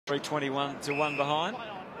3:21 to 1 behind.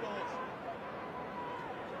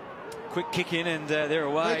 Quick kick in and they're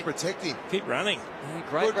away. Good protecting. Keep running. Yeah,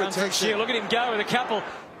 great run from Shiel. Look at him go with a couple.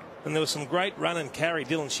 And there was some great run and carry.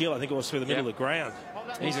 Dylan Shiel, I think it was through the middle of the ground.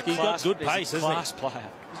 He's got good pace, isn't he? Class player.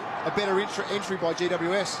 A better entry by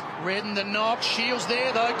GWS. Redden the knock. Shiel's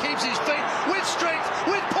there though. Keeps his feet with strength,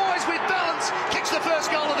 with poise, with balance. Kicks the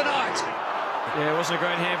first goal of the night. Yeah, it wasn't a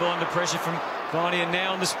great handball under pressure from Viney, and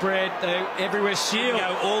now on the spread. Everywhere Shiel.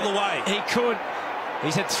 Go all the way. He could.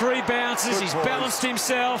 He's had 3 bounces. Good he's poise. balanced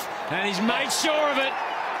himself and he's made sure of it.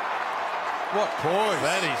 What poise.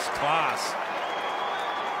 That is class.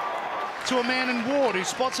 To a man in Ward who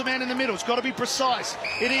spots a man in the middle. It's got to be precise.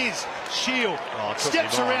 It is. Shiel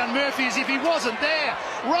steps around Murphy as if he wasn't there.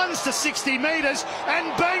 Runs to 60 metres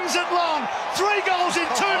and bangs it long. 3 goals in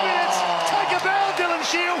 2 minutes. Take a bow, Dylan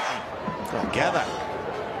Shiel. Gather.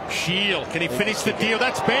 Shiel, can he finish the deal?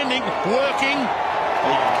 That's bending, working.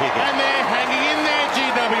 And they're hanging in there,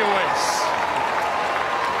 GWS.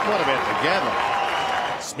 What about the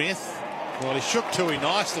gather? Smith. Well, he shook Tui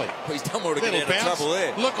nicely. He's done more to get out of trouble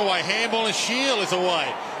there. Look away, handball, and Shiel is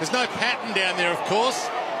away. There's no pattern down there, of course.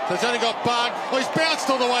 So he's only got bugged. Oh, he's bounced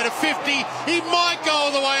all the way to 50. He might go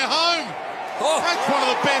all the way home. Oh. That's one of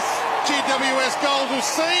the best GWS goals we've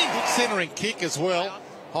seen. Good centering kick as well.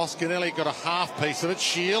 Hoskinelli got a half piece of it.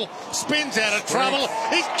 Shiel spins out of trouble.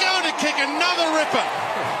 He's going to kick another ripper.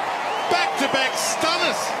 Back-to-back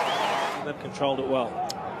stunners. They've controlled it well.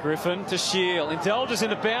 Griffin to Shiel. Indulges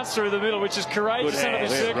in a bounce through the middle, which is courageous under the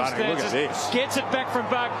circumstances. Gets it back from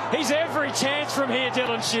Buck. He's every chance from here,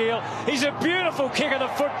 Dylan Shiel. He's a beautiful kick of the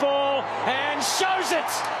football and shows it.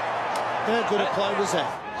 How good a play was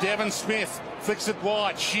that? Devon Smith flicks it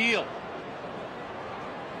wide. Shiel.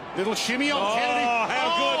 Little shimmy on Kennedy.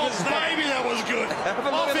 How good was that? Maybe that was good.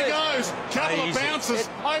 Off he goes. Couple of bounces.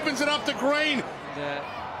 Opens it up to Green.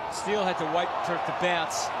 Steele had to wait for it to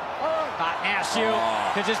bounce. But now Shiel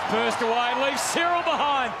can just burst away and leave Cyril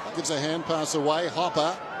behind. Gives a hand pass away.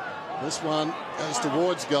 Hopper. This one goes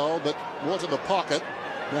towards goal, but more to the pocket.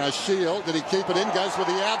 Now Shiel, did he keep it in? Goes with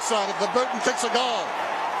the outside of the boot and kicks a goal.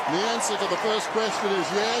 And the answer to the first question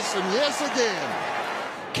is yes, and yes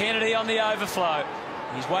again. Kennedy on the overflow.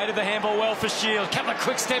 He's weighted the handball well for Shield. A couple of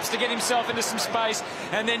quick steps to get himself into some space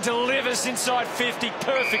and then delivers inside 50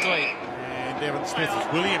 perfectly. And Devon Smith,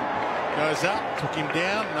 William goes up, took him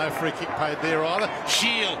down. No free kick paid there either.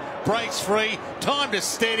 Shield breaks free. Time to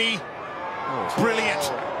steady.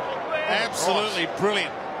 Brilliant. Absolutely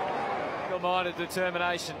brilliant. Minded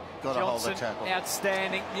determination. Johnson,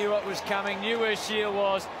 outstanding. Knew what was coming. Knew where Shield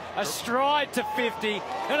was. A stride to 50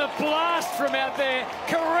 and a blast from out there.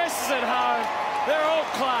 Caresses it home. They're all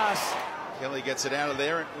class. Kelly gets it out of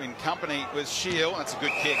there in company with Shiel. That's a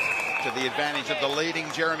good kick to the advantage of the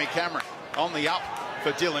leading Jeremy Cameron. On the up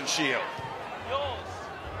for Dylan Shiel.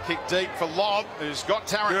 Kick deep for Lobb, who's got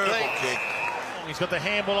Tarrant deep. He's got the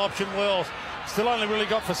handball option well. Still only really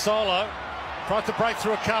got for Solo. Tries to break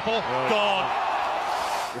through a couple. Gone.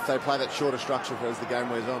 If they play that shorter structure as the game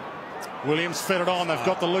wears on. Williams fed it on. They've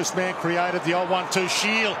got the loose man created. The old 1-2.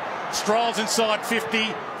 Shiel strolls inside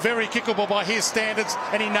 50. Very kickable by his standards,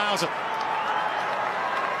 and he nails it.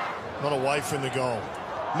 Not away from the goal.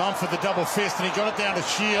 Mumford the double fist, and he got it down to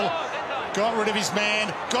Shiel. Got rid of his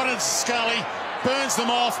man. Got it to Scully. Burns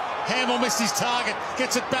them off. Hamill missed his target.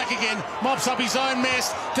 Gets it back again. Mops up his own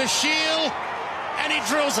mess to Shiel, and he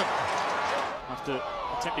drills it. After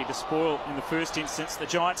attempting to spoil in the first instance, the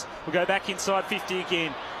Giants will go back inside 50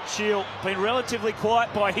 again. Shiel been relatively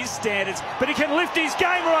quiet by his standards, but he can lift his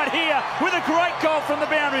game right here with a great goal from the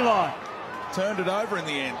boundary line. Turned it over in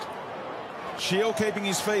the end. Shiel keeping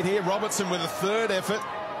his feet here. Robertson with a third effort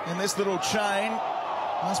in this little chain.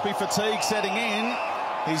 Must be fatigue setting in.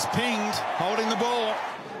 He's pinged, holding the ball.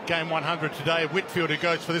 Game 100 today. Whitfield, who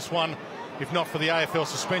goes for this one, if not for the AFL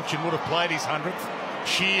suspension, would have played his 100th.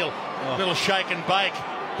 Shiel, little shake and bake.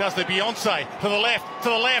 Does the Beyonce to the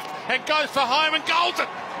left, and goes for home and goals it.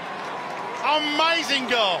 Amazing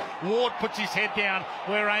goal. Ward puts his head down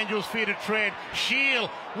where Angels fear to tread. Shiel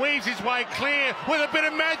weaves his way clear with a bit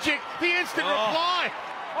of magic. The instant reply.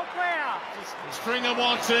 Stringer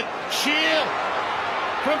wants it. Shiel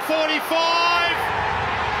from 45.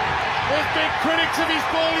 There's big critics of his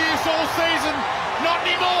ball use all season. Not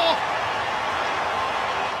anymore.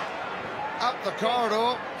 Up the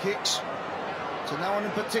corridor, kicks to no one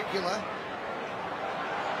in particular.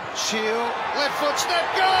 Shiel, left foot step,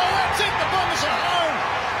 goal, that's it, the Bombers are home.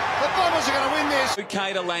 The Bombers are going to win this.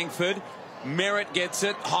 Okay to Langford, Merritt gets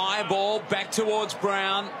it, high ball, back towards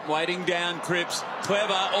Brown, waiting down Cripps,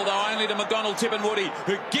 clever, although only to McDonald, Tip and Woody,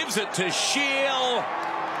 who gives it to Shiel.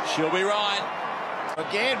 She'll be right.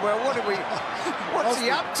 Again, well, what's he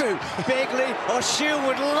up to? Begley or Shiel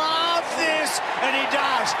would love this, and he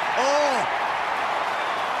does. Oh,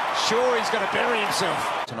 sure, he's going to bury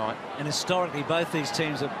himself tonight. And historically, both these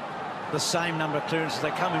teams are the same number of clearances.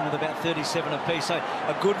 They come in with about 37 apiece. So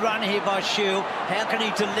a good run here by Shiel. How can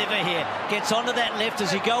he deliver here? Gets onto that left.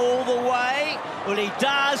 Does he go all the way? Well, he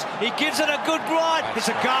does. He gives it a good ride. It's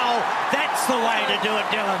a goal. That's the way to do it,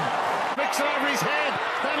 Dylan. Flicks it over his head.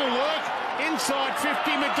 That'll work. Inside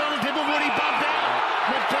 50, McDonald Tipperwoody bumped out.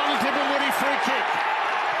 McDonald Tipperwoody free kick.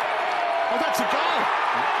 Oh, that's a goal.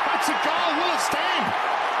 That's a goal. Will it stand?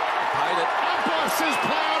 Paid it. Umpire says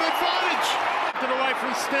play on advantage. It away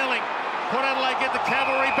from Snelling. Port Adelaide get the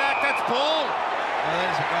cavalry back. That's Paul. Oh, that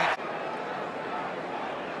is a great.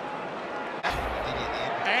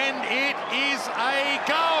 And it is a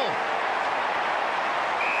goal.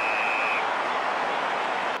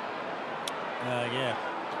 Yeah.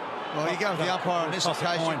 Well, you go with the umpire on this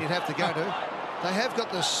occasion, you'd have to go to. They have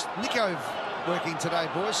got this Nico working today,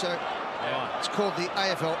 boys, so it's called the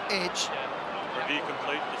AFL Edge. Review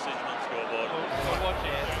complete, decision on scoreboard.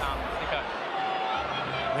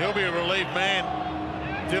 He'll be a relieved man.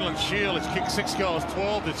 Dylan Shiel has kicked 6 goals,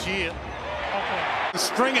 12 this year.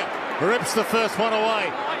 Stringer rips the first one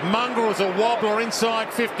away. Munger's a wobbler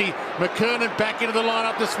inside 50. McKernan back into the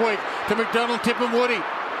lineup this week to McDonald Tipperwoody.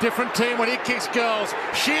 Different team when he kicks goals.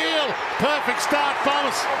 Shiel, perfect start,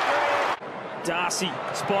 Bombers. Darcy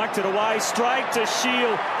spiked it away straight to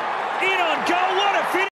Shiel. In on goal, what a finish!